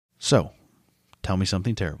So, tell me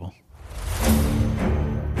something terrible.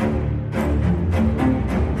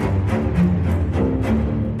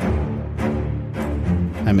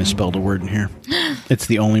 I misspelled a word in here. It's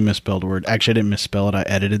the only misspelled word. Actually, I didn't misspell it. I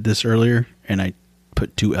edited this earlier, and I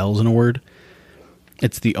put 2 L's in a word.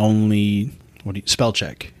 It's the only spell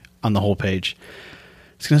check on the whole page.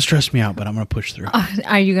 It's going to stress me out, but I'm going to push through.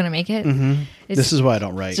 Are you going to make it? Mm-hmm. This is why I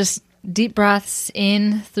don't write. Just deep breaths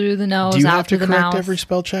in through the nose, out through the mouth. Do you have to correct every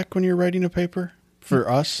spell check when you're writing a paper for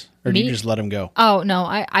us? Or do you just let them go? Oh, no.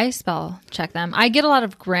 I spell check them. I get a lot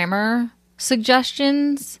of grammar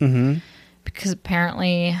suggestions because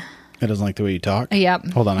apparently... It doesn't like the way you talk? Yep.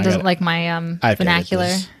 Hold on. It doesn't like my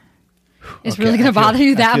vernacular. It's really going to bother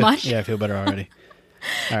you that much? Yeah, I feel better already.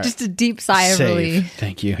 All right. Just a deep sigh of relief.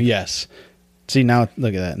 Thank you. Yes. See, now,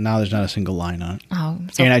 look at that. Now there's not a single line on it. Oh,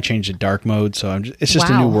 and I changed to dark mode, so it's just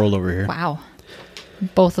a new world over here. Wow.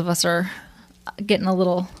 Both of us are getting a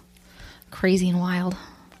little crazy and wild.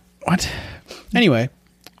 What? Anyway,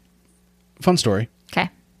 fun story. Okay.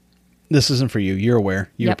 This isn't for you. You're aware.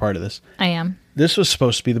 You're part of this. I am. This was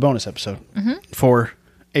supposed to be the bonus episode for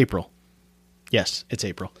April. Yes, it's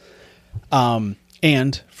April.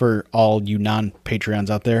 And for all you non-Patreons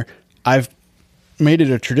out there, I've made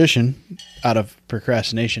it a tradition out of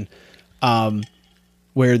procrastination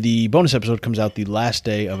where the bonus episode comes out the last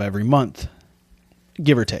day of every month,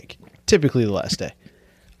 give or take. Typically the last day.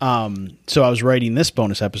 So I was writing this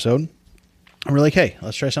bonus episode, and we're like, hey,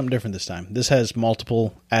 let's try something different this time. This has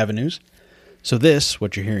multiple avenues. So this,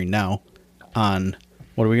 what you're hearing now, on...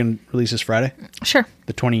 What are we going to release this Friday? Sure.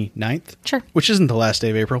 The 29th? Sure. Which isn't the last day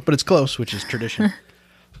of April, but it's close, which is tradition.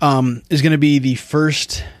 Is going to be the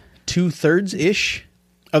first 2/3-ish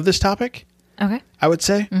of this topic. Okay. I would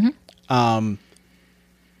say.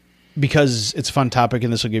 Because it's a fun topic,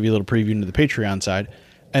 and this will give you a little preview into the Patreon side.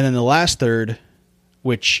 And then the last third,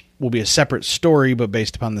 which will be a separate story, but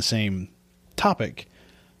based upon the same topic,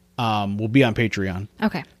 will be on Patreon.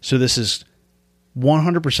 Okay. So this is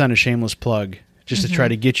 100% a shameless plug, just to try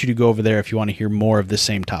to get you to go over there if you want to hear more of the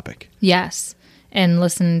same topic. Yes. And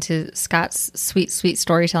listen to Scott's sweet, sweet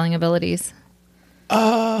storytelling abilities.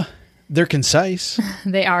 They're concise.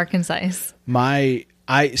 They are concise. I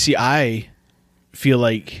feel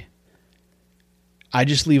like I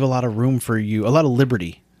just leave a lot of room for you, a lot of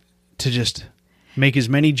liberty to just make as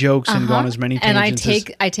many jokes and go on as many tangents.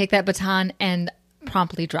 And I take that baton and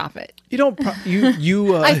promptly drop it. You don't.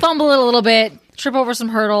 I fumble it a little bit, trip over some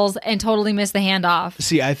hurdles, and totally miss the handoff.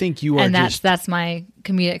 See, I think you are, and that's my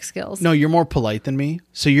comedic skills. No, you're more polite than me,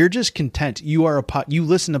 so you're just content. You are you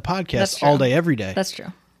listen to podcasts all day, every day. That's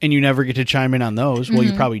true. And you never get to chime in on those. Well,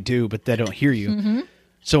 you probably do, but they don't hear you.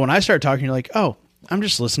 So when I start talking, you're like, oh, I'm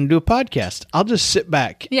just listening to a podcast. I'll just sit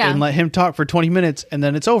back and let him talk for 20 minutes, and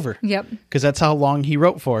then it's over. Yep. Because that's how long he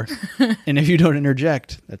wrote for. And if you don't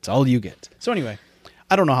interject, that's all you get. So anyway,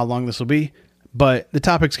 I don't know how long this will be, but the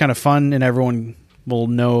topic's kind of fun, and everyone will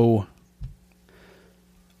know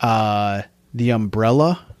the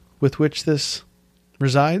umbrella with which this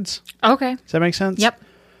resides. Okay. Does that make sense? Yep.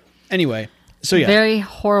 Anyway, so yeah. Very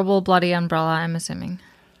horrible, bloody umbrella, I'm assuming.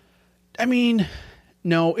 I mean...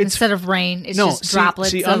 No, it's... Instead of rain, it's just droplets.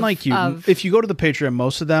 See, unlike you, if you go to the Patreon,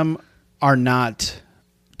 most of them are not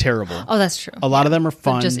terrible. Oh, that's true. A lot of them are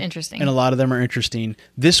fun. Just interesting. And a lot of them are interesting.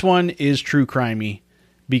 This one is true crimey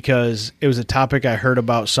because it was a topic I heard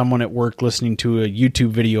about someone at work listening to a YouTube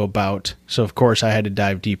video about. So, of course, I had to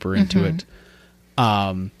dive deeper into it.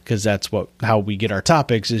 Because that's how we get our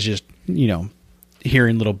topics is just,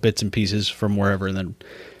 hearing little bits and pieces from wherever and then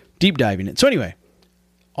deep diving it. So, anyway,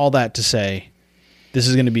 all that to say... This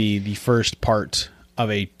is going to be the first part of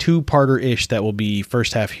a 2-parter-ish that will be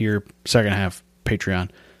first half here, second half Patreon.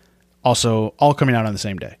 Also, all coming out on the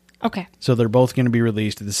same day. Okay. So they're both going to be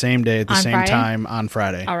released at the same day, at the same time on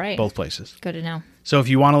Friday. All right. Both places. Good to know. So if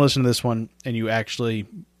you want to listen to this one and you actually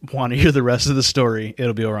want to hear the rest of the story,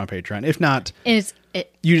 it'll be over on Patreon. If not,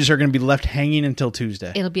 you just are going to be left hanging until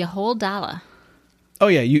Tuesday. It'll be a whole $1. Oh,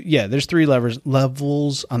 yeah. There's 3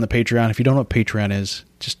 levels on the Patreon. If you don't know what Patreon is,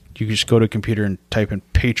 you can just go to a computer and type in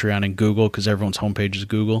Patreon in Google because everyone's homepage is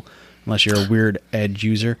Google, unless you're a weird Edge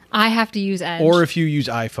user. I have to use Edge. Or if you use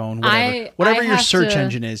iPhone, whatever your search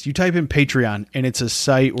engine is, you type in Patreon, and it's a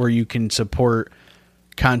site where you can support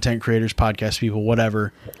content creators, podcast people,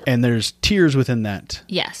 whatever, and there's tiers within that.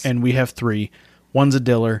 Yes. And we have 3. One's a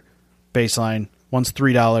diller, baseline. One's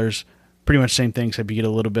 $3. Pretty much same thing, except you get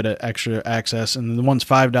a little bit of extra access. And then the one's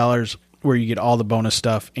 $5 where you get all the bonus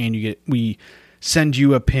stuff, and we send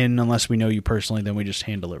you a pin unless we know you personally, then we just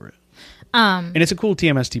hand deliver it. And it's a cool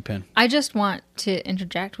TMST pin. I just want to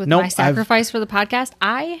interject with my sacrifice for the podcast.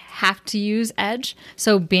 I have to use Edge.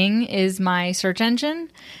 So Bing is my search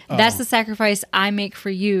engine. That's the sacrifice I make for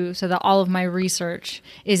you so that all of my research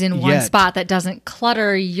is in one spot that doesn't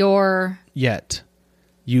clutter your... Yet.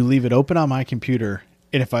 You leave it open on my computer,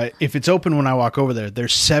 and if it's open when I walk over there,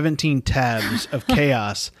 there's 17 tabs of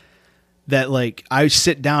chaos that, like, I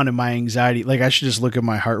sit down and my anxiety, like, I should just look at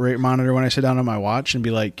my heart rate monitor when I sit down on my watch and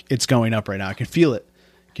be like, it's going up right now. I can feel it.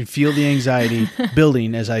 I can feel the anxiety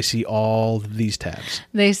building as I see all these tabs.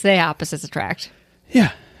 They say opposites attract.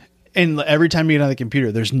 Yeah. And every time you get on the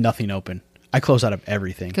computer, there's nothing open. I close out of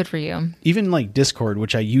everything. Good for you. Even like Discord,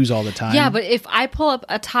 which I use all the time. Yeah, but if I pull up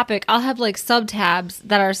a topic, I'll have like sub-tabs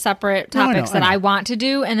that are separate topics that I want to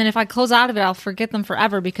do. And then if I close out of it, I'll forget them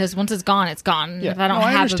forever because once it's gone, it's gone. Yeah. If I don't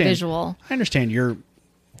have a visual. I understand your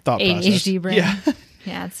thought process. ADHD brain. Yeah,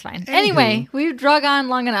 yeah, it's fine. Anyway, we've drug on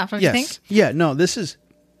long enough, don't you think? Yeah, no, this is...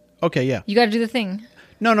 Okay, yeah. You got to do the thing.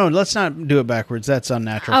 No, let's not do it backwards. That's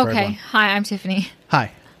unnatural for everyone. Hi, I'm Tiffany.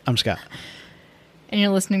 Hi, I'm Scott. And you're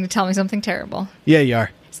listening to Tell Me Something Terrible. Yeah, you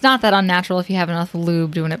are. It's not that unnatural if you have enough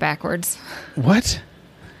lube doing it backwards. What?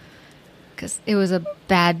 Because it was a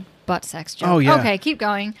bad butt sex joke. Oh, yeah. Okay, keep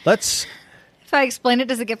going. Let's... If I explain it,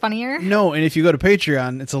 does it get funnier? No, and if you go to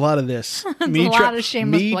Patreon, it's a lot of this. It's a lot of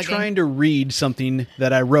shameless plugging. Me trying to read something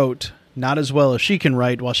that I wrote not as well as she can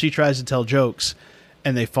write while she tries to tell jokes,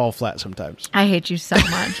 and they fall flat sometimes. I hate you so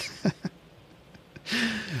much.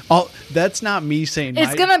 That's not me saying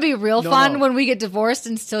it's going to be real fun when we get divorced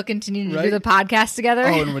and still continue to do the podcast together.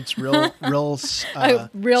 Oh, and it's real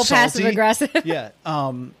passive aggressive. Yeah.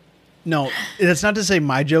 No, that's not to say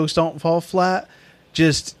my jokes don't fall flat.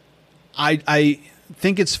 Just I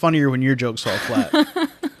think it's funnier when your jokes fall flat.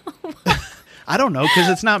 I don't know, because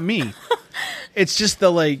it's not me. It's just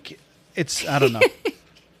I don't know.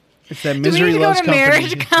 It's that misery loves company. Do we need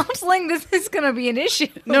to go to marriage counseling? This is going to be an issue.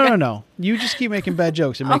 No. You just keep making bad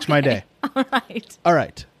jokes. It makes my day. All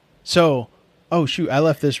right. So, oh, shoot. I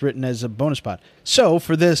left this written as a bonus pod. So,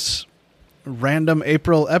 for this random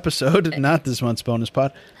April episode, not this month's bonus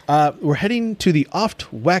pod, we're heading to the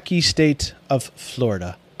oft-wacky state of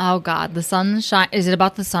Florida. Oh, God. The sunshine. Is it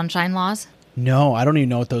about the sunshine laws? No, I don't even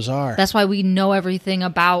know what those are. That's why we know everything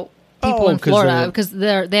about people in Florida, because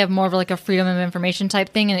they have more of like a freedom of information type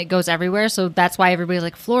thing, and it goes everywhere. So that's why everybody's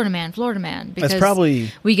like Florida man, because that's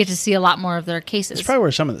probably we get to see a lot more of their cases. That's probably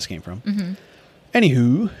where some of this came from. Mm-hmm.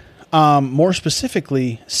 Anywho, more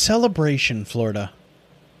specifically, Celebration, Florida.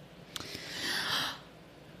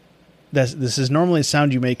 This is normally a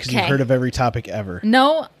sound you make because you've heard of every topic ever.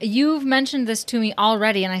 No, you've mentioned this to me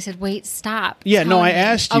already, and I said, "Wait, stop." Yeah, no, I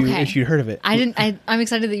asked you if you'd heard of it. I didn't. I'm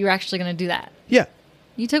excited that you're actually going to do that. Yeah.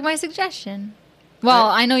 You took my suggestion. Well,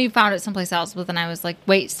 I know you found it someplace else, but then I was like,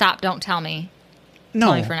 wait, stop, don't tell me. No.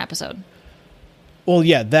 Tell me for an episode. Well,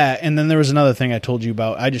 yeah, that. And then there was another thing I told you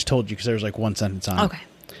about. I just told you because there was like one sentence on it. Okay.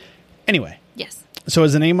 Anyway. Yes. So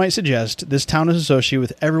as the name might suggest, this town is associated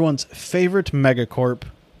with everyone's favorite megacorp,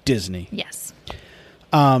 Disney. Yes.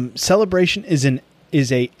 Celebration is a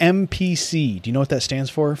MPC. Do you know what that stands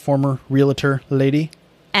for? Former realtor lady?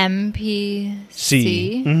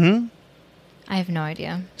 MPC? Mm-hmm. I have no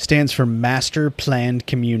idea. Stands for Master Planned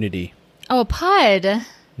Community. Oh, PUD.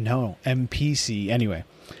 No, MPC. Anyway.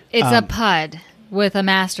 It's a PUD with a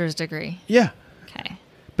master's degree. Yeah. Okay.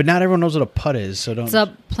 But not everyone knows what a PUD is, so don't... It's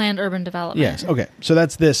a planned urban development. Yes, okay. So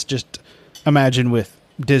that's this, just imagine with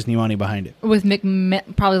Disney money behind it. With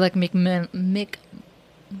probably like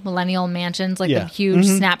millennial mansions, like the huge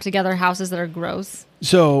snap-together houses that are gross.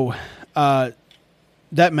 So...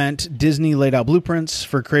 that meant Disney laid out blueprints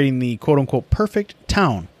for creating the quote-unquote perfect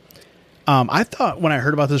town. I thought when I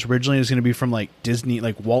heard about this originally it was going to be from like Disney,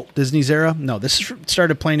 like Walt Disney's era. No, this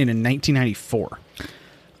started planning in 1994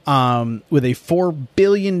 with a $4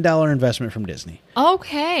 billion investment from Disney.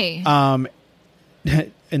 Okay. And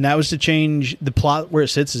that was to change the plot where it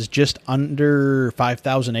sits is just under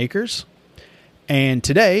 5,000 acres. And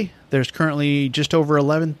today there's currently just over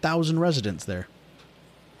 11,000 residents there.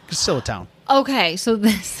 It's still a town. Okay, so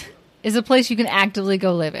this is a place you can actively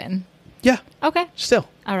go live in. Yeah. Okay. Still.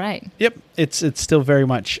 All right. Yep. It's still very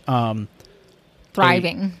much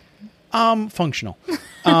thriving. Functional.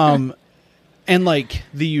 And like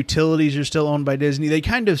the utilities are still owned by Disney. They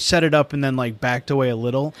kind of set it up and then like backed away a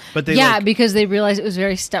little, but they because they realized it was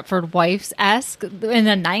very Stepford Wives-esque in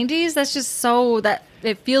the 90s. That's just so that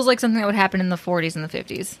it feels like something that would happen in the 40s and the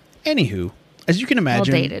 50s. Anywho, as you can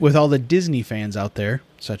imagine, with all the Disney fans out there,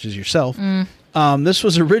 such as yourself, this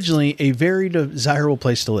was originally a very desirable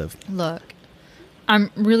place to live. Look, I'm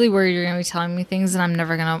really worried you're going to be telling me things and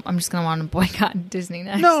I'm just going to want to boycott Disney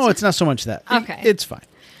next. No, it's not so much that. Okay. It's fine.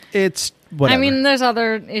 It's whatever. I mean, there's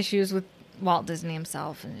other issues with Walt Disney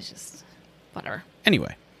himself, and it's just whatever.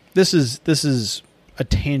 Anyway, this is a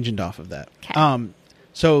tangent off of that. Okay.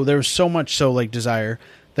 So there was so much desire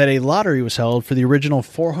that a lottery was held for the original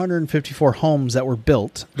 454 homes that were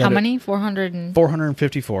built. How many?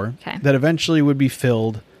 454. Okay. That eventually would be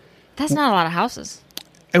filled. That's not a lot of houses.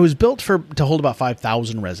 It was built to hold about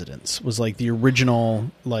 5,000 residents. Was like the original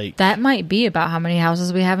That might be about how many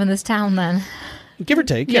houses we have in this town then. Give or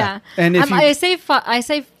take, yeah. And if I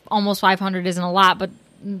say almost 500 isn't a lot, but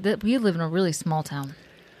we live in a really small town.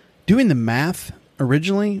 Doing the math,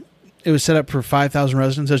 originally it was set up for 5,000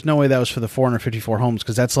 residents. There's no way that was for the 454 homes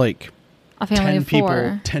because that's like a family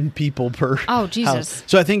of 10 people per Oh, Jesus. house.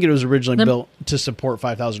 So I think it was originally built to support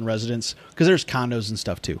 5,000 residents because there's condos and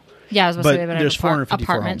stuff too. Yeah, I was about to say, but there's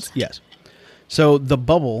 454 homes. Yes. So the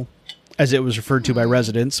bubble, as it was referred to by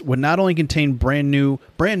residents, would not only contain brand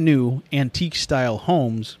new antique style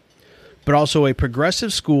homes, but also a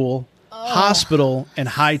progressive school, hospital, and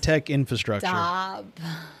high-tech infrastructure. Stop.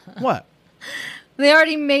 What? They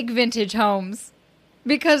already make vintage homes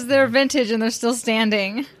because they're vintage and they're still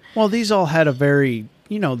standing. Well, these all had a very,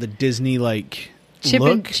 the Disney look.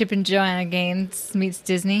 Chip and Joanna Gaines meets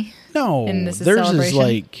Disney. No, theirs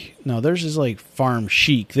is like farm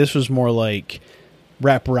chic. This was more like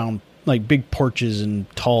wraparound, like big porches and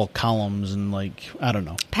tall columns and I don't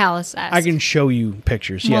know. Palace-esque. I can show you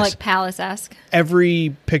pictures. More yes. like palace-esque.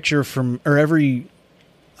 Every picture every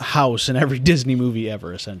house in every Disney movie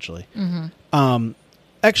ever, essentially. Mm-hmm.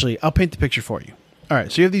 Actually, I'll paint the picture for you. All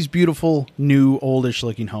right, so you have these beautiful, new, oldish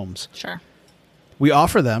looking homes. Sure. We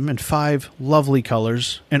offer them in 5 lovely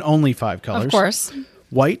colors, and only 5 colors. Of course.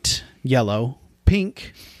 White, yellow,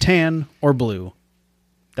 pink, tan, or blue.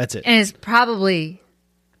 That's it. And it's probably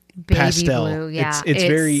baby pastel. Blue. Yeah,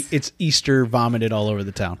 it's Easter vomited all over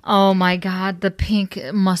the town. Oh my God, the pink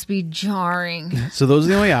must be jarring. So those are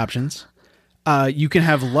the only options. You can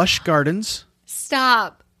have lush gardens.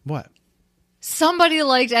 Stop. What? Somebody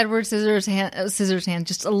liked Edward Scissorhands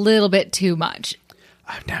just a little bit too much.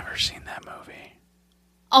 I've never seen that movie.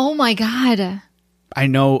 Oh my God. I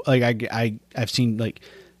know, I've seen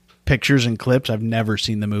pictures and clips. I've never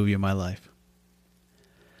seen the movie in my life.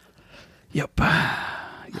 Yep.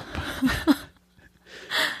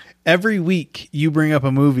 Every week you bring up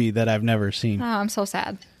a movie that I've never seen. Oh, I'm so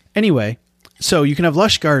sad. Anyway, so you can have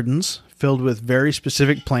lush gardens filled with very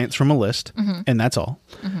specific plants from a list, and that's all.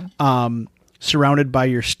 Mm-hmm. Surrounded by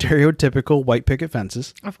your stereotypical white picket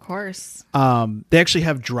fences. Of course. They actually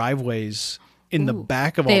have driveways in the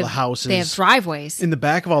back of all the houses. They have driveways. In the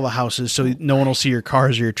back of all the houses, so no one will see your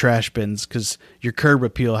cars or your trash bins, because your curb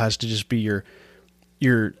appeal has to just be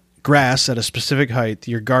your grass at a specific height,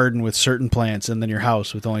 your garden with certain plants, and then your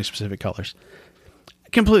house with only specific colors.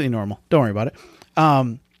 Completely normal. Don't worry about it.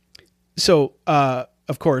 So,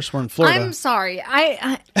 of course, we're in Florida. I'm sorry.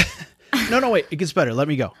 No, wait. It gets better. Let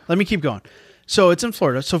me go. Let me keep going. So it's in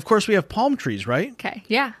Florida. So, of course, we have palm trees, right? Okay.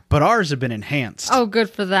 Yeah. But ours have been enhanced. Oh, good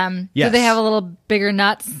for them. Yes. Do they have a little bigger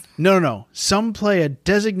nuts? No. Some play a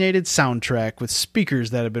designated soundtrack with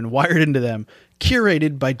speakers that have been wired into them,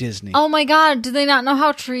 curated by Disney. Oh, my God. Do they not know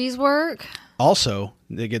how trees work? Also,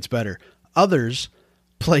 it gets better. Others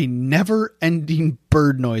play never-ending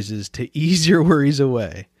bird noises to ease your worries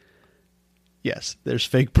away. Yes, there's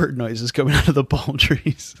fake bird noises coming out of the palm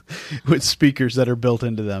trees with speakers that are built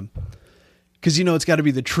into them. Because, it's got to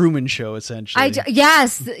be the Truman Show, essentially.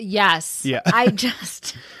 Yes. Yeah.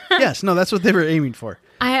 Yes, no, that's what they were aiming for.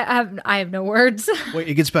 I have no words. Wait,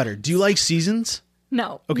 it gets better. Do you like seasons?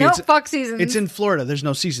 No. Okay, no, fuck seasons. It's in Florida. There's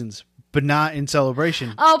no seasons, but not in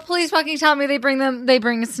Celebration. Oh, please fucking tell me they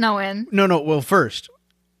bring snow in. No. Well, first,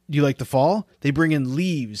 do you like the fall? They bring in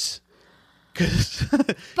leaves. By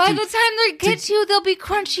the time they get to you, they'll be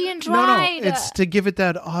crunchy and dried. No, it's to give it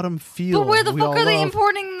that autumn feel. But where the fuck are they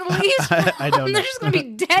importing the leaves from? I don't know. They're just going to be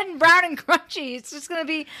dead and brown and crunchy. It's just going to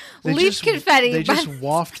be leaf confetti. They just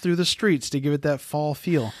waft through the streets to give it that fall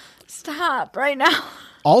feel. Stop right now.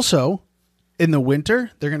 Also, in the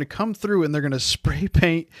winter, they're going to come through and they're going to spray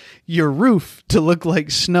paint your roof to look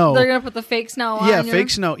like snow. They're going to put the fake snow on. Yeah, fake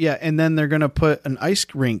snow. Yeah, and then they're going to put an ice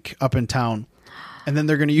rink up in town. And then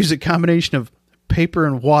they're going to use a combination of paper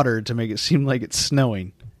and water to make it seem like it's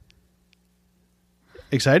snowing.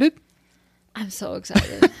 Excited? I'm so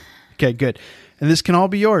excited. Okay, good. And this can all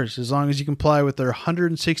be yours as long as you comply with their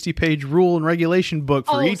 160-page rule and regulation book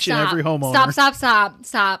for each and every homeowner.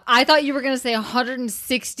 Stop. I thought you were going to say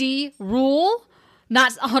 160 rule,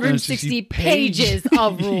 not 160 pages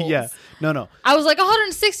of rules. Yeah. No. I was like,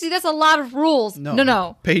 160, that's a lot of rules.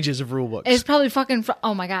 No. Pages of rule books. It's probably fucking,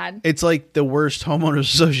 oh my God. It's like the worst homeowners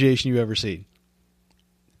association you've ever seen.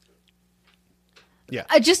 Yeah.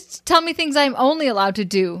 Just tell me things I'm only allowed to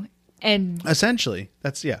do. And essentially,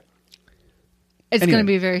 that's, yeah. It's going to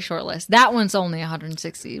be a very short list. That one's only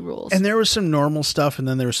 160 rules. And there was some normal stuff, and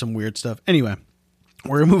then there was some weird stuff. Anyway,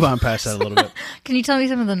 we're going to move on past that a little bit. Can you tell me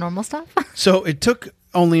some of the normal stuff? So it took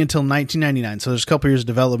only until 1999. So there's a couple years of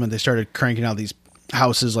development. They started cranking out these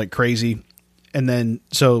houses like crazy. And then,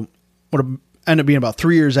 so what ended up being about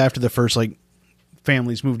 3 years after the first like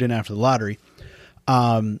families moved in after the lottery,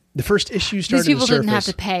 the first issue started to surface. These people didn't have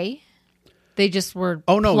to pay. They just were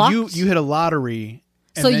Oh, no, plucked? you hit a lottery.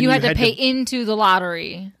 So you had to pay into the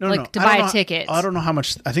lottery, to buy a ticket. I don't know how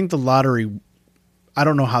much. I think the lottery, I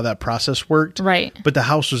don't know how that process worked. Right. But the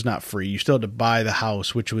house was not free. You still had to buy the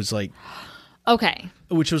house, which was like... Okay.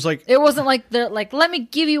 Which was like... It wasn't like, they're like, let me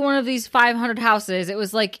give you one of these 500 houses. It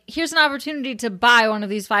was like, here's an opportunity to buy one of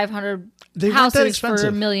these 500 houses for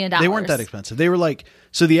 $1 million. They weren't that expensive. They were like...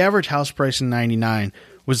 So the average house price in 99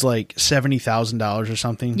 was like $70,000 or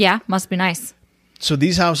something. Yeah, must be nice. So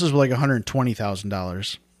these houses were like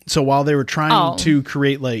 $120,000. So while they were trying to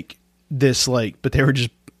create like this, like, but they were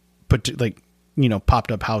just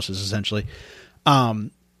popped up houses essentially.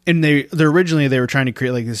 And they're originally they were trying to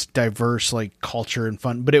create like this diverse like culture and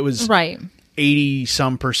fun, but it was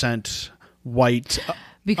 80% white,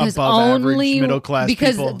 because above average middle class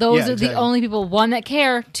because people. Those are the only people, one, that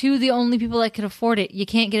care, two, the only people that could afford it. You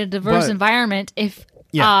can't get a diverse environment if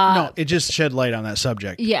it just shed light on that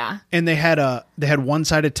subject. Yeah. And they had one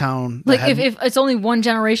side of town like if it's only one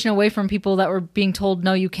generation away from people that were being told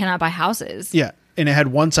no, you cannot buy houses. Yeah. And it had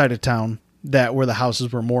one side of town where the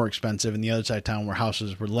houses were more expensive, and the other side of town where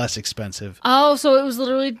houses were less expensive. Oh, so it was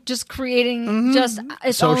literally just creating just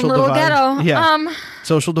its social own little divide. ghetto. Yeah.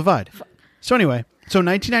 Social divide. So anyway, so in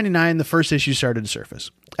 1999, the first issue started to surface.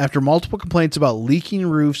 After multiple complaints about leaking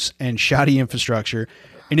roofs and shoddy infrastructure,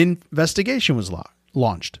 an investigation was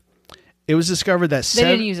launched. It was discovered that they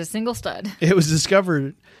didn't use a single stud. It was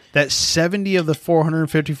discovered that 70 of the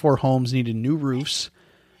 454 homes needed new roofs,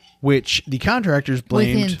 which the contractors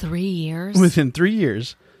blamed within 3 years. Within 3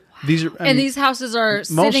 years, these are these houses are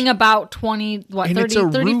sitting about 20, what, 30, it's a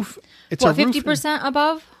 30, roof. It's what, a 50%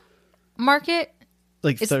 above market.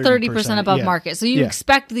 Like it's 30% above market. So you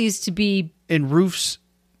expect these to be, and roofs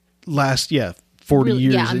last 40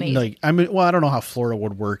 years. Yeah, amazing. Like I don't know how Florida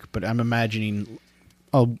would work, but I'm imagining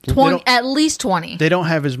 20, at least 20. They don't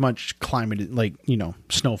have as much climate,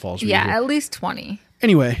 snowfalls. Yeah, at least 20.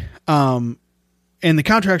 Anyway, and the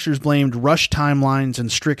contractors blamed rush timelines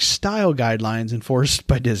and strict style guidelines enforced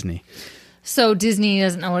by Disney. So Disney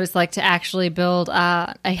doesn't know what it's like to actually build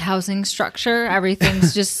a housing structure.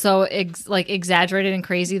 Everything's just so exaggerated and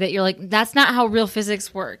crazy that you're like, that's not how real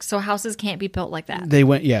physics works. So houses can't be built like that. They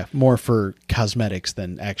went, more for cosmetics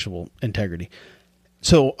than actual integrity.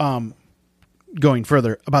 So, going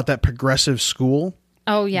further about that progressive school.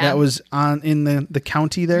 Oh yeah, that was in the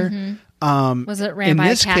county there. Mm-hmm. Was it ran by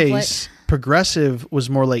a Catholic? In this case, progressive was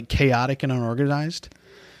more like chaotic and unorganized.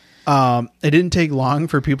 It didn't take long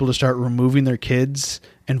for people to start removing their kids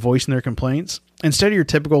and voicing their complaints. Instead of your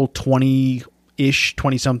typical 20-ish,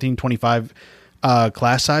 20-something, 25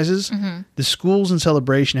 class sizes, the schools in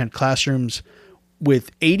Celebration had classrooms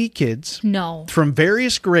with 80 kids from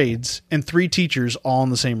various grades and 3 teachers all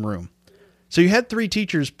in the same room. So you had 3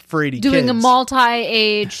 teachers for 80 kids. Doing a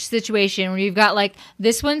multi-age situation where you've got like,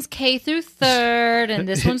 this one's K through 3rd and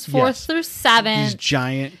this one's 4th through 7th. These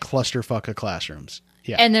giant clusterfuck of classrooms.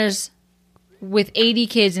 Yeah. And there's with 80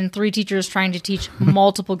 kids and 3 teachers trying to teach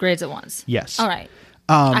multiple grades at once. Yes. All right.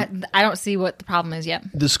 I don't see what the problem is yet.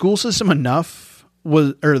 The school system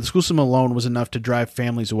the school system alone was enough to drive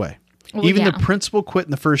families away. Well, even the principal quit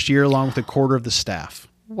in the first year along with a quarter of the staff.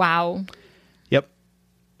 Wow. Yep.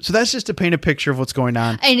 So that's just to paint a picture of what's going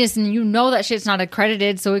on. And that shit's not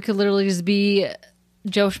accredited, so it could literally just be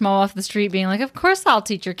Joe Schmo off the street being like, of course I'll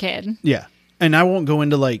teach your kid. Yeah. And I won't go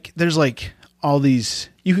into there's all these,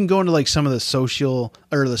 you can go into like some of the social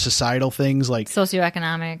or the societal things like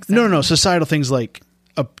socioeconomics. No, societal things like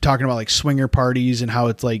talking about like swinger parties and how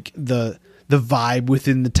it's like the vibe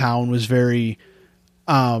within the town was very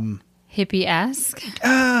hippie-esque.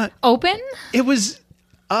 Open? It was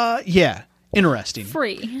interesting.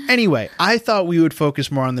 Free. Anyway, I thought we would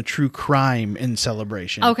focus more on the true crime in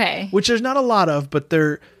Celebration. Okay. Which there's not a lot of, but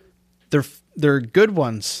they're good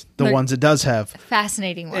ones. They're ones it does have.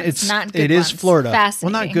 Fascinating ones. It's not good it ones. Is Florida.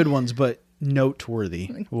 Fascinating. Well, not good ones, but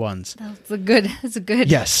noteworthy ones. It's a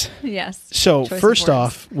good. Yes. Yes. So first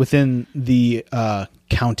off, within the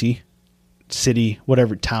county, city,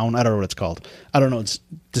 whatever town. I don't know what it's called. I don't know its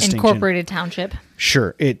distinction. Incorporated Township.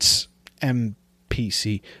 Sure, it's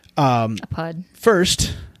MPC. A PUD.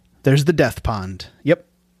 First, there's the Death Pond. Yep,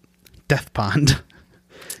 Death Pond.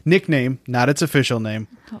 Nickname, not its official name.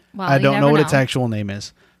 Well, I don't know what its actual name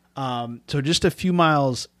is. So just a few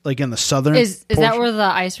miles, like in the southern. Is that where the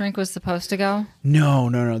ice rink was supposed to go?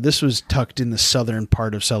 No. This was tucked in the southern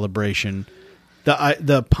part of Celebration.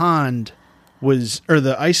 The pond was, or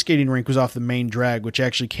the ice skating rink was off the main drag, which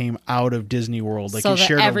actually came out of Disney World. Like, so it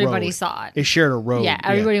shared everybody a road. saw it. It shared a road. Yeah,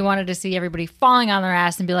 everybody wanted to see everybody falling on their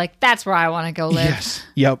ass and be like, "That's where I want to go live." Yes.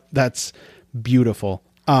 Yep. That's beautiful.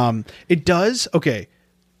 It does. Okay.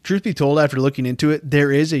 Truth be told, after looking into it,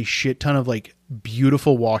 there is a shit ton of like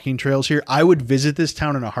beautiful walking trails here. I would visit this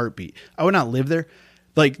town in a heartbeat. I would not live there.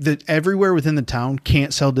 Like, everywhere within the town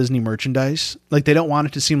can't sell Disney merchandise. Like, they don't want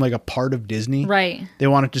it to seem like a part of Disney. Right. They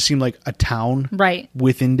want it to seem like a town. Right.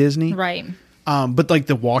 Within Disney. Right. But like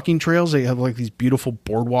the walking trails, they have like these beautiful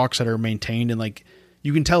boardwalks that are maintained, and like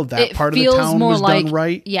you can tell that part of the town was done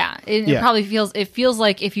right. Yeah. It probably feels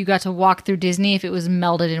like if you got to walk through Disney, if it was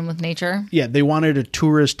melded in with nature. Yeah, they wanted a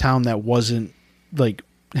tourist town that wasn't like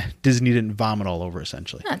Disney didn't vomit all over,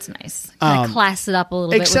 essentially. That's nice. Kind of class it up a little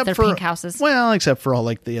bit with their pink houses. Well, except for all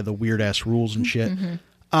like the weird ass rules and shit.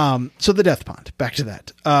 Mm-hmm. So the Death Pond, back to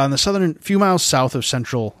that. On the southern, few miles south of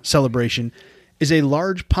Central Celebration, is a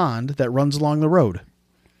large pond that runs along the road.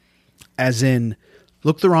 As in,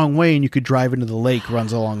 look the wrong way and you could drive into the lake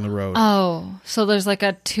runs along the road. Oh, so there's like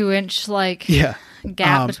a 2-inch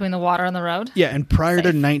gap between the water and the road? Yeah, and prior to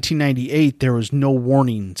 1998, there was no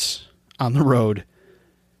warnings on the road.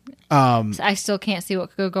 I still can't see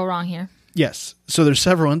what could go wrong here. Yes. So there's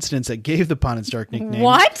several incidents that gave the pond its dark nickname.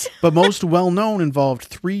 What? But most well-known involved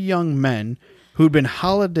 3 young men who had been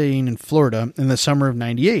holidaying in Florida in the summer of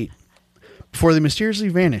 98 before they mysteriously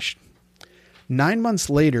vanished. 9 months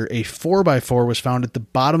later, a 4x4 was found at the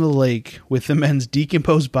bottom of the lake with the men's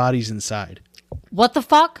decomposed bodies inside. What the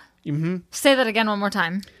fuck? Mm-hmm. Say that again one more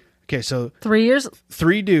time. Okay, so 3 years?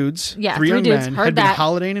 3 dudes, yeah, 3 young dudes, men heard had that. been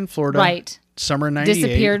holidaying in Florida. Right. Summer 98.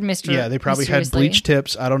 Disappeared Yeah, they probably had bleached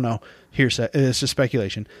tips. I don't know. Hearsay. It's just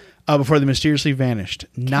speculation. Before they mysteriously vanished.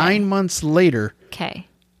 9 months later, a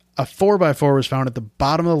 4x4 was found at the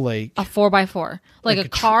bottom of the lake. A 4x4? Like a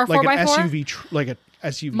car 4x4? Like an SUV. Like a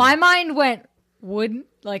SUV. My mind went, wood,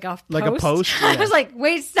 like a post? Like a post? Yeah. I was like,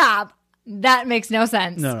 wait, stop. That makes no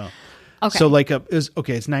sense. No. Okay. So like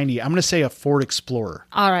it's 90. I'm going to say a Ford Explorer.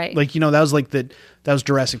 All right. Like, that was like that was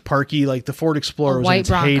Jurassic Parky. Like the Ford Explorer was in its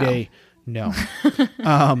heyday. No.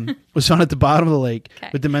 Was found at the bottom of the lake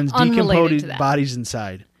with the men's decomposed bodies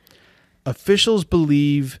inside. Officials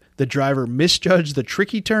believe the driver misjudged the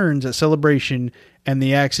tricky turns at Celebration and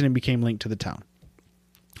the accident became linked to the town.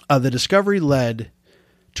 The discovery led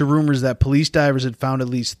to rumors that police divers had found at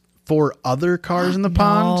least 4 other cars in the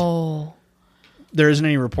pond. There isn't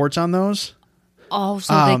any reports on those. Oh,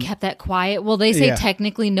 so they kept that quiet? Well, they say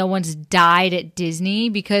technically no one's died at Disney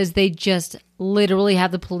because they just literally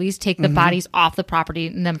have the police take the bodies off the property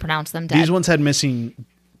and then pronounce them dead. These ones had missing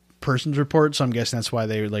persons reports, so I'm guessing that's why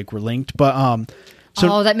they were linked. But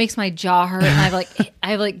that makes my jaw hurt. And I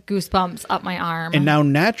have like goosebumps up my arm. And now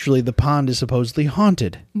naturally the pond is supposedly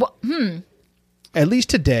haunted. At least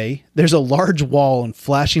today, there's a large wall and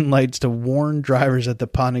flashing lights to warn drivers that the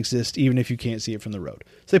pond exists, even if you can't see it from the road.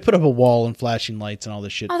 So they put up a wall and flashing lights and all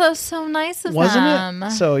this shit. Oh, that was so nice of Wasn't them.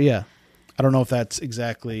 it? So, yeah. I don't know if that's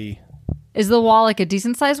exactly... Is the wall like a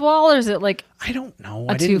decent-sized wall, or is it like I don't know.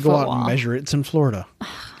 I didn't go out and measure it. It's in Florida.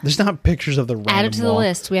 There's not pictures of the random Add it to the wall.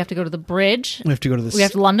 list. We have to go to the bridge. We have to go to the... We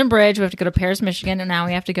have to London Bridge. We have to go to Paris, Michigan. And now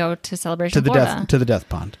we have to go to Celebration, Florida. To the Death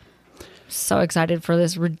Pond. So excited for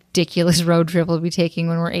this ridiculous road trip we'll be taking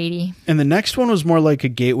when we're 80. And the next one was more like a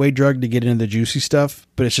gateway drug to get into the juicy stuff,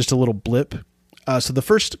 but it's just a little blip. So the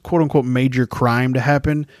first quote-unquote major crime to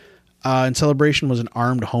happen in Celebration was an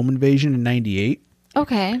armed home invasion in 98.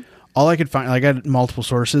 Okay. All I could find, I got multiple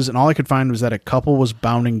sources, and all I could find was that a couple was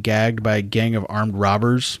bound and gagged by a gang of armed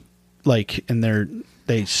robbers,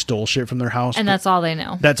 they stole shit from their house. And that's all they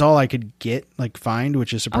know. That's all I could find,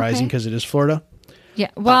 which is surprising because it is Florida.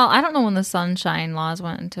 Yeah, well, I don't know when the sunshine laws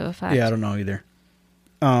went into effect. Yeah, I don't know either.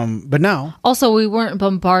 But now... Also, we weren't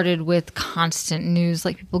bombarded with constant news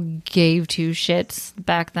like people gave 2 shits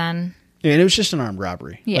back then. Yeah, and it was just an armed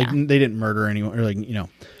robbery. Yeah. Like, they didn't murder anyone, or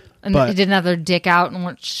And they didn't have their dick out and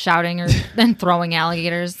weren't shouting or then throwing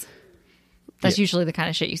alligators. That's usually the kind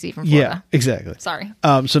of shit you see from Florida. Yeah, exactly. Sorry.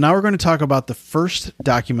 So now we're going to talk about the first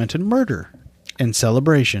documented murder in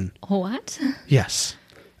Celebration. What? Yes.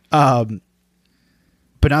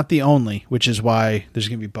 but not the only, which is why there's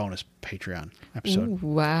going to be a bonus Patreon episode.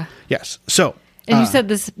 Ooh, yes. So, and you said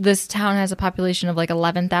this town has a population of like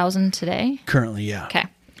 11,000 today? Currently, yeah. Okay.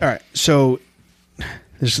 All right. So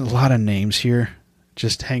there's a lot of names here.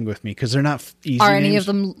 Just hang with me because they're not easy Are any names. of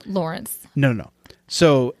them Lawrence? No.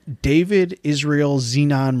 So David Israel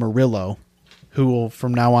Zenon Murillo, who will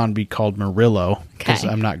from now on be called Murillo because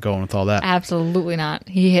I'm not going with all that. Absolutely not.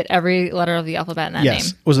 He hit every letter of the alphabet in that name.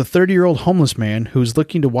 Yes. Was a 30-year-old homeless man who was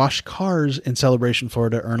looking to wash cars in Celebration,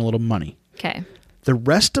 Florida to earn a little money. Okay. The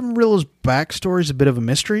rest of Murillo's backstory is a bit of a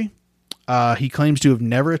mystery. He claims to have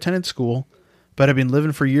never attended school, but had been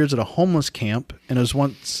living for years at a homeless camp and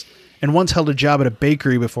once held a job at a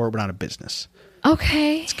bakery before it went out of business.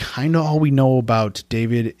 Okay. It's kind of all we know about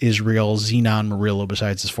David Israel Zenon Murillo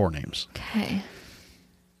besides his forenames. Okay.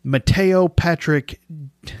 Matteo Patrick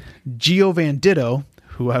Giovandito,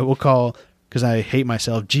 who I will call, because I hate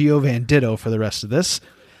myself, Giovandito for the rest of this,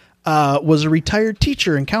 was a retired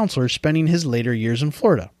teacher and counselor spending his later years in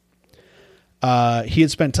Florida. He had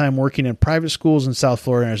spent time working in private schools in South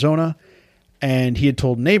Florida and Arizona, and he had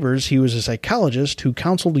told neighbors he was a psychologist who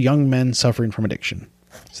counseled young men suffering from addiction.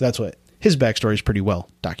 So that's what his backstory is pretty well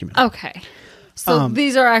documented. Okay. So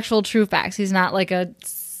these are actual true facts. He's not like a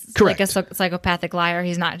psychopathic liar.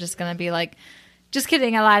 He's not just going to be like, just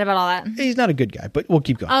kidding, I lied about all that. He's not a good guy, but we'll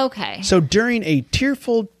keep going. Okay. So during a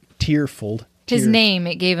his name,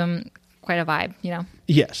 it gave him quite a vibe, you know?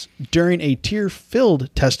 Yes. During a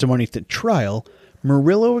tear-filled testimony at the trial,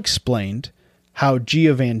 Murillo explained how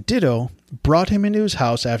Giovandito brought him into his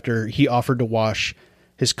house after he offered to wash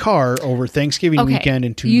his car over Thanksgiving weekend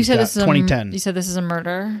in 2010. You said this is a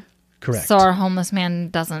murder? Correct. So our homeless man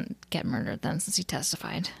doesn't get murdered then since he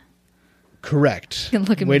testified. Correct.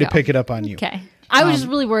 Look at Way me to pick it up on you. Okay. I was just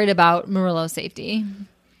really worried about Murillo's safety.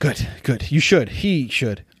 Good. You should. He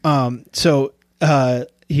should. He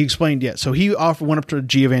explained, so he went up to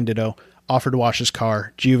Giovandito, offered to wash his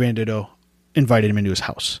car. Giovandito invited him into his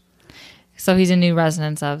house. So he's a new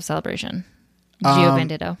resident of Celebration.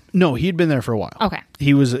 Giovandito. No, he'd been there for a while. Okay.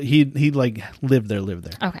 He like lived there.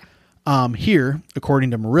 Okay. Here, according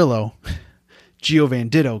to Murillo,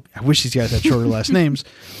 Giovandito, I wish these guys had shorter last names,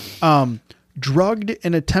 drugged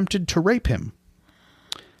and attempted to rape him.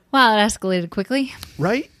 Wow, it escalated quickly.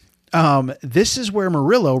 Right? This is where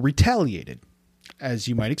Murillo retaliated, as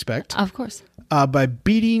you might expect. Of course. By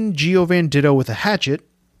beating Giovandito with a hatchet,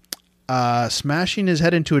 smashing his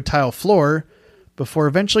head into a tile floor, before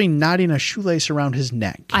eventually knotting a shoelace around his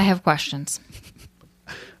neck. I have questions.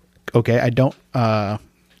 Okay, I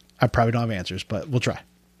probably don't have answers, but we'll try.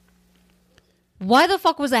 Why the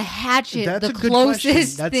fuck was a hatchet the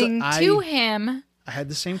closest thing to him? I had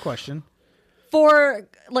the same question. For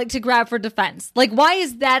to grab for defense. Like, why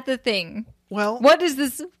is that the thing? Well, what does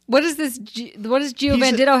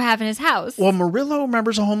Giovandito have in his house? Well, Murillo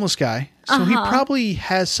remembers a homeless guy, so he probably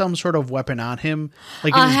has some sort of weapon on him,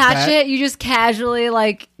 like a hatchet. You just casually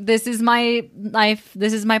this is my knife,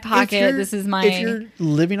 this is my pocket, this is my. If you're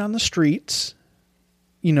living on the streets,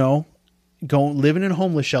 living in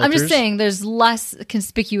homeless shelters. I'm just saying, there's less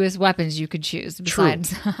conspicuous weapons you could choose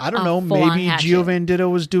besides. True. I don't know. Maybe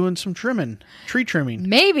Giovandito was doing some tree trimming.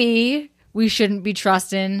 Maybe we shouldn't be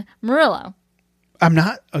trusting Murillo. I'm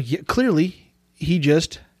not. Clearly, he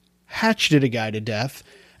just hatcheted a guy to death,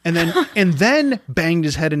 and then banged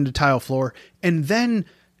his head into tile floor, and then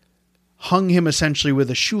hung him essentially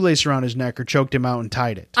with a shoelace around his neck or choked him out and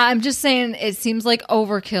tied it. I'm just saying, it seems like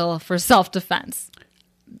overkill for self-defense.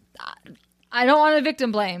 I don't want to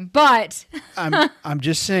victim blame, but I'm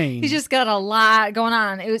just saying, he's just got a lot going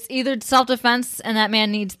on. It was either self-defense and that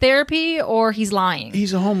man needs therapy, or he's lying.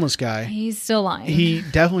 He's a homeless guy. He's still lying. He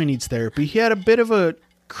definitely needs therapy. He had a bit of a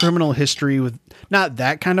criminal history with not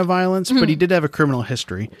that kind of violence, but he did have a criminal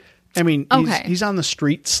history. I mean, he's on the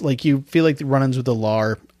streets. Like, you feel like the run-ins with the law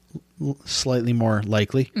are slightly more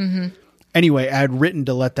likely. Mm-hmm. Anyway, I had written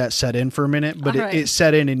to let that set in for a minute, but it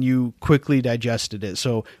set in and you quickly digested it.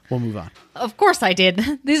 So we'll move on. Of course I did.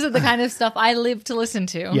 These are the kind of stuff I live to listen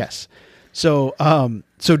to. Yes. So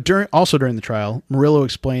during the trial, Murillo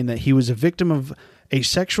explained that he was a victim of a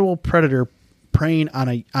sexual predator preying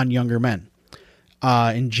on younger men.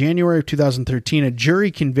 In January of 2013, a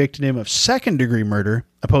jury convicted him of second-degree murder,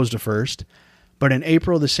 opposed to first. But in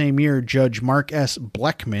April of the same year, Judge Mark S.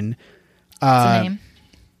 Bleckman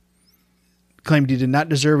claimed he did not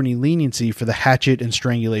deserve any leniency for the hatchet and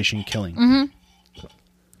strangulation killing. Mm-hmm.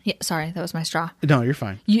 Yeah, sorry, that was my straw. No, you're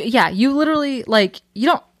fine. You literally, you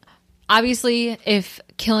don't... Obviously, if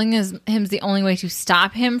killing him's the only way to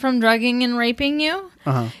stop him from drugging and raping you,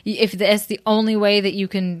 if that's the only way that you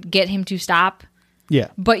can get him to stop, Yeah.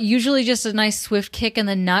 But usually just a nice swift kick in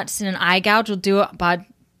the nuts and an eye gouge will do it, bud.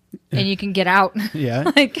 And you can get out. Yeah.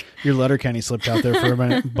 Like your Letterkenny slipped out there for a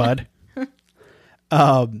minute, bud.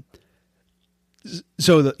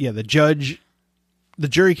 So the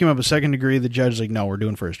jury came up with second degree. The judge's like, no, we're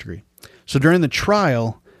doing first degree. So during the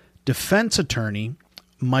trial, defense attorney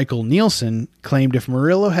Michael Nielsen claimed if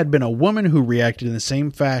Murillo had been a woman who reacted in the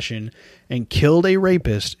same fashion and killed a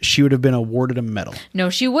rapist, she would have been awarded a medal. No,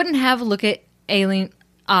 she wouldn't have. Look at Eileen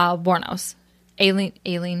Wuornos.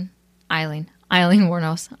 Eileen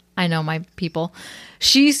Wuornos. I know my people.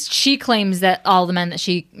 She claims that all the men that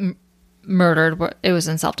she murdered, it was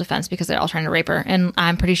in self-defense because they're all trying to rape her. And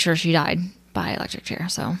I'm pretty sure she died by electric chair.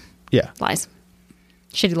 So yeah. Lies.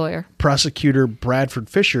 Shitty lawyer. Prosecutor Bradford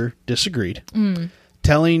Fisher disagreed,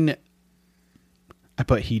 telling, I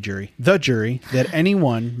put the jury, that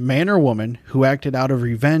anyone, man or woman, who acted out of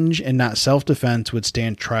revenge and not self-defense would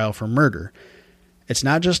stand trial for murder. It's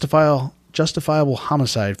not justifiable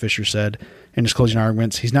homicide, Fisher said in his closing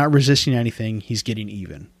arguments. He's not resisting anything. He's getting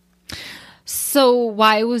even. So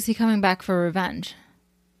why was he coming back for revenge?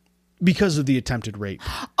 Because of the attempted rape.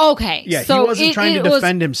 Okay. Yeah, so he wasn't trying to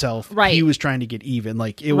defend himself. Right. He was trying to get even.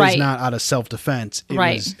 Like, it was not out of self-defense.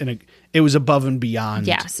 It was above and beyond.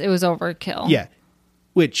 Yes, it was overkill. Yeah.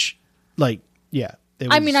 Which, like, yeah.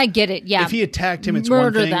 I mean, I get it. Yeah. If he attacked him, it's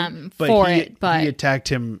murder one thing. Them but for he, it, but he attacked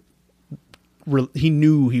him. He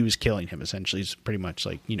knew he was killing him, essentially. It's pretty much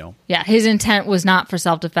like, Yeah, his intent was not for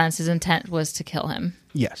self-defense. His intent was to kill him.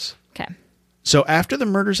 Yes. Okay. So after the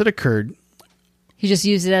murders had occurred, he just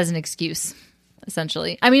used it as an excuse,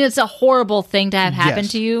 essentially. I mean, it's a horrible thing to have happen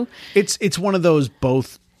to you. It's one of those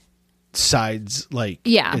both sides, like,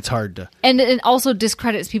 yeah. It's hard to... And it also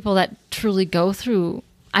discredits people that truly go through...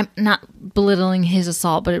 I'm not belittling his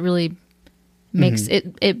assault, but it really makes...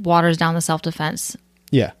 It waters down the self-defense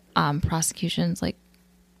prosecutions. Like,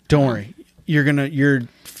 don't worry. Your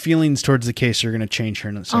feelings towards the case are going to change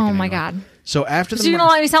here in a second. Oh, my God. So after the... So you're going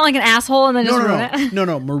to let me sound like an asshole and then just ruin it?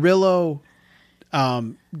 No. Murillo...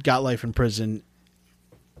 got life in prison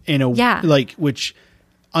in a which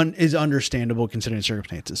is understandable considering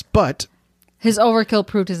circumstances, but his overkill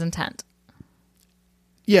proved his intent.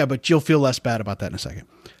 Yeah, but you'll feel less bad about that in a second.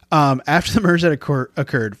 After the murders that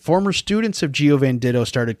occurred, former students of Gio Vandito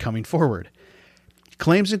started coming forward.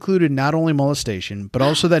 Claims included not only molestation, but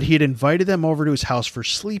also that he had invited them over to his house for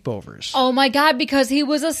sleepovers. Oh my God, because he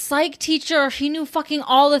was a psych teacher. He knew fucking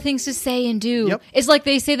all the things to say and do. Yep. It's like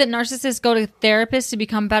they say that narcissists go to therapists to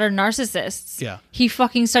become better narcissists. Yeah. He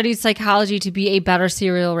fucking studied psychology to be a better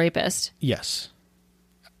serial rapist. Yes.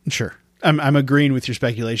 Sure. I'm agreeing with your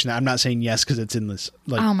speculation. I'm not saying yes because it's in this,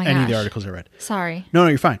 like, any of the articles I read. Sorry. No,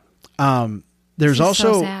 you're fine. There's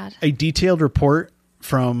also so a detailed report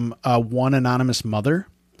from one anonymous mother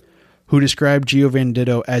who described Gio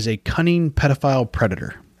Vandito as a cunning pedophile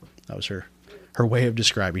predator. That was her way of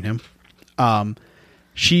describing him.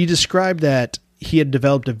 She described that he had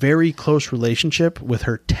developed a very close relationship with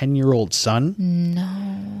her 10-year-old son.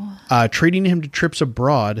 No. Treating him to trips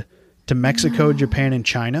abroad to Mexico, Japan, and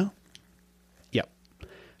China. Yep.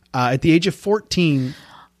 At the age of 14...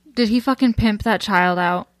 Did he fucking pimp that child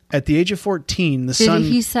out? At the age of 14, the son...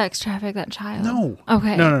 Did he sex traffic that child? No.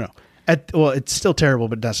 Okay. No. Well, it's still terrible,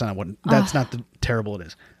 but that's not the terrible it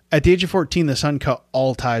is. At the age of 14, the son cut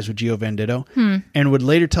all ties with Gio Vandito and would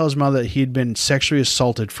later tell his mother that he had been sexually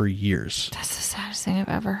assaulted for years. That's the saddest thing I've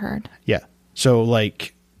ever heard. Yeah. So,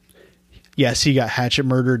 like, yes, he got hatchet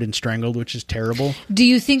murdered and strangled, which is terrible. Do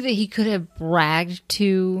you think that he could have bragged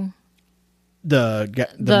to... The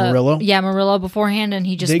Murillo? Yeah, Murillo beforehand, and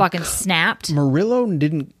he just fucking snapped? Murillo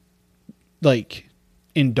didn't, like,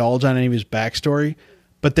 indulge on any of his backstory,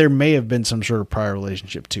 but there may have been some sort of prior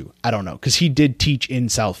relationship, too. I don't know, because he did teach in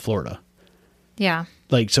South Florida. Yeah.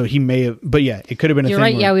 Like, so he may have... But, yeah, it could have been a thing. You're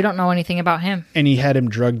right, yeah, we don't know anything about him. And he had him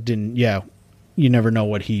drugged, and, yeah, you never know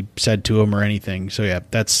what he said to him or anything. So, yeah,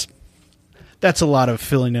 that's a lot of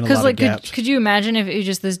filling in a lot of gaps. Could you imagine if it was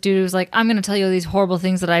just this dude who was like, I'm going to tell you all these horrible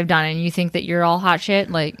things that I've done, and you think that you're all hot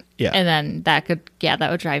shit? Like, yeah. And then that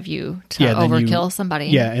would drive you to overkill somebody.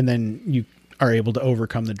 Yeah, and then you are able to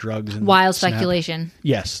overcome the drugs. And wild speculation.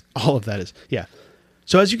 Yes, all of that is, yeah.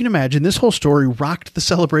 So as you can imagine, this whole story rocked the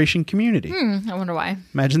Celebration community. I wonder why.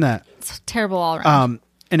 Imagine that. It's terrible all around.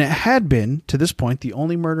 And it had been, to this point, the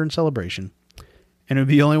only murder in Celebration. And it would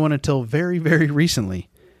be the only one until very, very recently.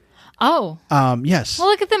 Oh. Yes. Well,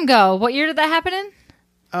 look at them go. What year did that happen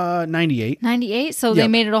in? 98. 98? So they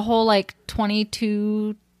made it a whole,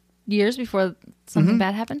 22 years before something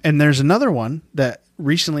bad happened? And there's another one that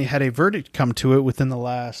recently had a verdict come to it within the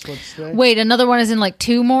last, let's say... Wait, another one is in,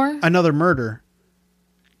 2 more? Another murder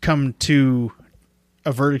come to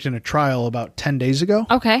a verdict in a trial about 10 days ago.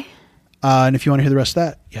 Okay. And if you want to hear the rest of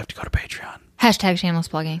that, you have to go to Patreon. Hashtag shameless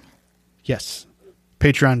plugging. Yes.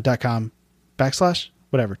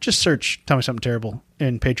 Patreon.com/whatever. Just search Tell Me Something Terrible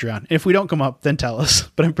in Patreon. And if we don't come up, then tell us.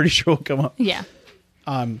 But I'm pretty sure we'll come up. Yeah.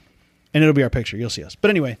 And it'll be our picture. You'll see us.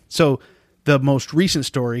 But anyway, so the most recent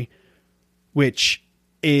story, which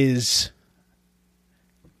is,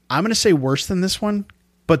 I'm going to say worse than this one,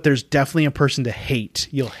 but there's definitely a person to hate.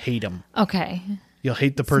 You'll hate them. Okay. You'll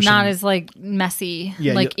hate the person. It's not as like messy,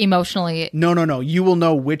 like emotionally. No. You will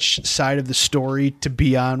know which side of the story to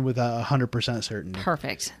be on with 100% certainty.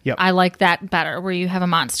 Perfect. Yep. I like that better, where you have a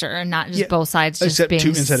monster and not just both sides just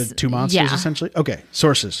instead of two monsters, essentially. Okay,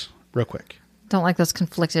 sources, real quick. Don't like those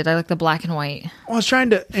conflicted. I like the black and white. Well, I was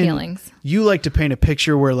trying to feelings. You like to paint a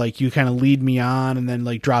picture where like you kind of lead me on and then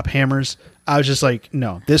like drop hammers. I was just like,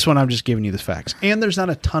 no, this one I'm just giving you the facts, and there's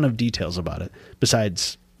not a ton of details about it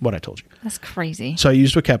besides what I told you. That's crazy. So I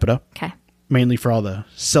used Wikipedia. Okay. Mainly for all the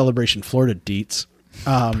Celebration Florida deets.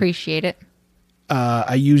 Appreciate it.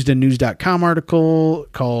 I used a news.com article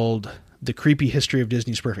called The Creepy History of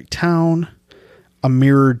Disney's Perfect Town, a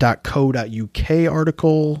mirror.co.uk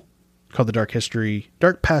article called The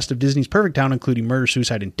Dark Past of Disney's Perfect Town, including Murder,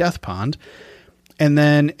 Suicide, and Death Pond, and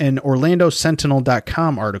then an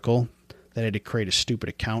OrlandoSentinel.com article that I had to create a stupid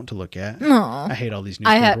account to look at. Aww. I hate all these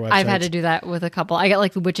newspaper websites. I've had to do that with a couple. I got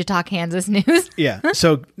like the Wichita, Kansas news. Yeah.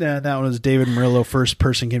 So that one was David Murillo, first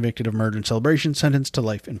person convicted of murder and celebration, sentenced to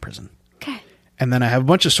life in prison. Okay. And then I have a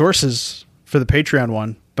bunch of sources for the Patreon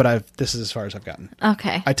one, but this is as far as I've gotten.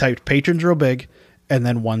 Okay. I typed patrons real big and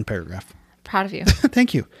then one paragraph. Proud of you.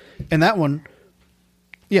 Thank you. And that one,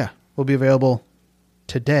 will be available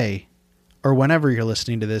today or whenever you're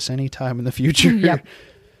listening to this, anytime in the future. Yep.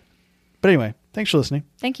 But anyway, thanks for listening.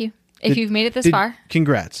 Than If you've made it this far.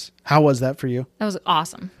 Congrats. How was that for you? That was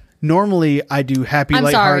awesome. Normally, I do happy,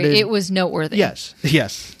 lighthearted. I'm sorry, it was noteworthy. Yes.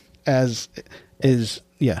 As is,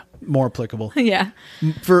 more applicable. Yeah.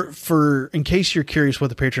 For in case you're curious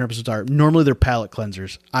what the Patreon episodes are, normally they're palate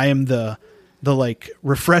cleansers. I am the like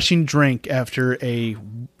refreshing drink after a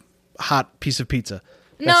hot piece of pizza.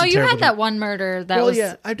 No, you had that one murder that was...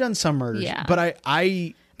 yeah, I've done some murders. Yeah. But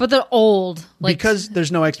I But they're old. Like, because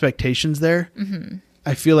there's no expectations there,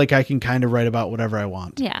 I feel like I can kind of write about whatever I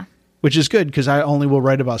want. Yeah. Which is good, because I only will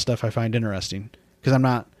write about stuff I find interesting. Because I'm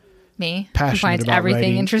not passionate about everything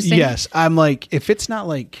writing. Interesting. Yes. I'm like, if it's not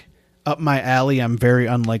like up my alley, I'm very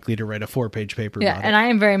unlikely to write a 4-page paper about it. And I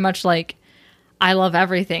am very much like, I love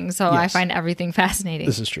everything, so I find everything fascinating.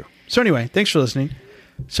 This is true. So anyway, thanks for listening.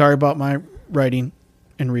 Sorry about my writing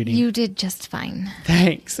and reading. You did just fine.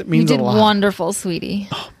 Thanks. It means a lot. You did wonderful, sweetie.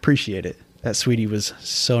 Oh, appreciate it. That sweetie was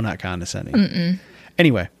so not condescending.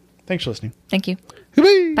 Anyway, thanks for listening. Thank you.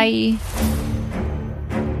 Bye. Bye.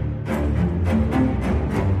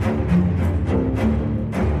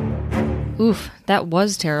 Oof, that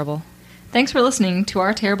was terrible. Thanks for listening to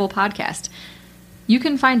our terrible podcast. You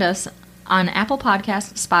can find us on Apple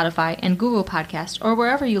Podcasts, Spotify, and Google Podcasts, or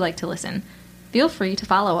wherever you like to listen. Feel free to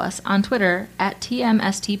follow us on Twitter at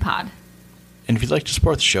TMSTpod. And if you'd like to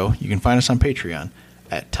support the show, you can find us on Patreon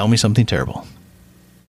at Tell Me Something Terrible.